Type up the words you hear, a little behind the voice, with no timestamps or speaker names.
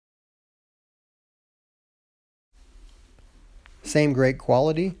Same great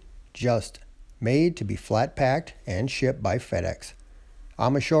quality, just made to be flat packed and shipped by FedEx.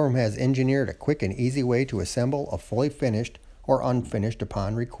 Amish Showroom has engineered a quick and easy way to assemble a fully finished or unfinished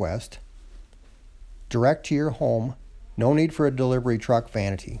upon request. Direct to your home, no need for a delivery truck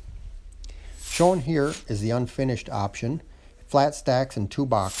vanity. Shown here is the unfinished option, flat stacks in 2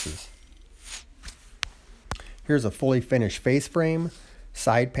 boxes. Here's a fully finished face frame,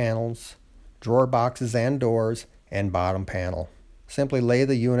 side panels, drawer boxes and doors, and bottom panel. Simply lay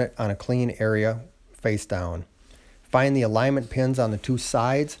the unit on a clean area face down. Find the alignment pins on the 2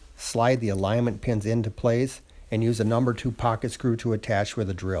 sides, slide the alignment pins into place, and use a number 2 pocket screw to attach with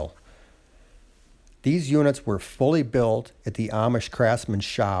a drill. These units were fully built at the Amish Craftsman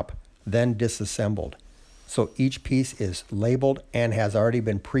shop, then disassembled. So each piece is labeled and has already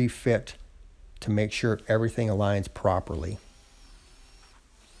been pre-fit to make sure everything aligns properly.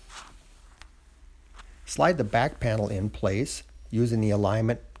 Slide the back panel in place using the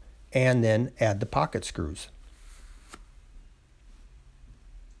alignment and then add the pocket screws.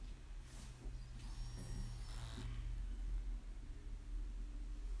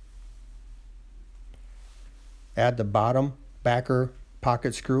 Add the bottom backer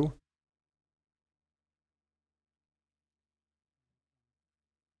pocket screw.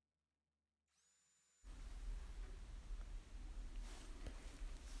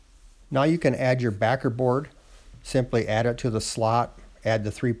 Now you can add your backer board. Simply add it to the slot, add the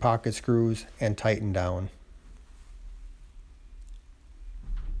 3 pocket screws, and tighten down.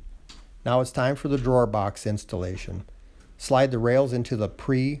 Now it's time for the drawer box installation. Slide the rails into the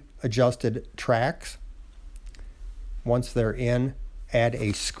pre-adjusted tracks. Once they're in, add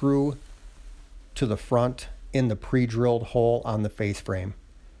a screw to the front in the pre-drilled hole on the face frame.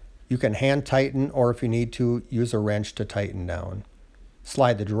 You can hand tighten, or if you need to, use a wrench to tighten down.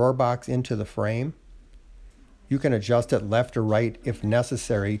 Slide the drawer box into the frame. You can adjust it left or right if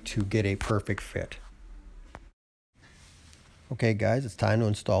necessary to get a perfect fit. Okay guys, it's time to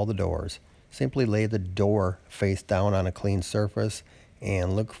install the doors. Simply lay the door face down on a clean surface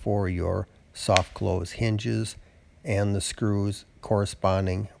and look for your soft close hinges and the screws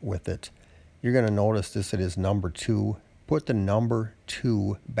corresponding with it. You're going to notice this, it is number 2. Put the number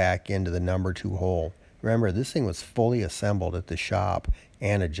 2 back into the number 2 hole. Remember, this thing was fully assembled at the shop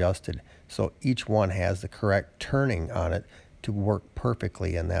and adjusted, so each one has the correct turning on it to work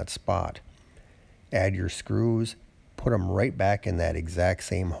perfectly in that spot. Add your screws, put them right back in that exact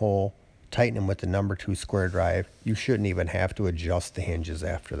same hole, tighten them with the number 2 square drive. You shouldn't even have to adjust the hinges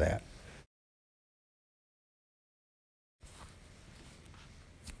after that.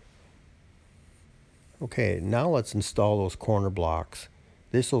 Okay, now let's install those corner blocks.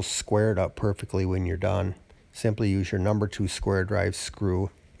 This will square it up perfectly when you're done. Simply use your number 2 square drive screw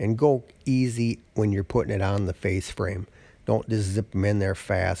and go easy when you're putting it on the face frame. Don't just zip them in there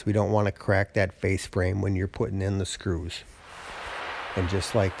fast. We don't want to crack that face frame when you're putting in the screws. And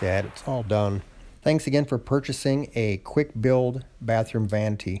just like that, it's all done. Thanks again for purchasing a quick build bathroom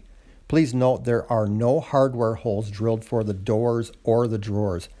vanity. Please note there are no hardware holes drilled for the doors or the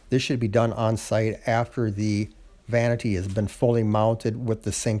drawers. This should be done on site after the vanity has been fully mounted with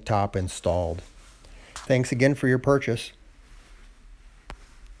the sink top installed. Thanks again for your purchase.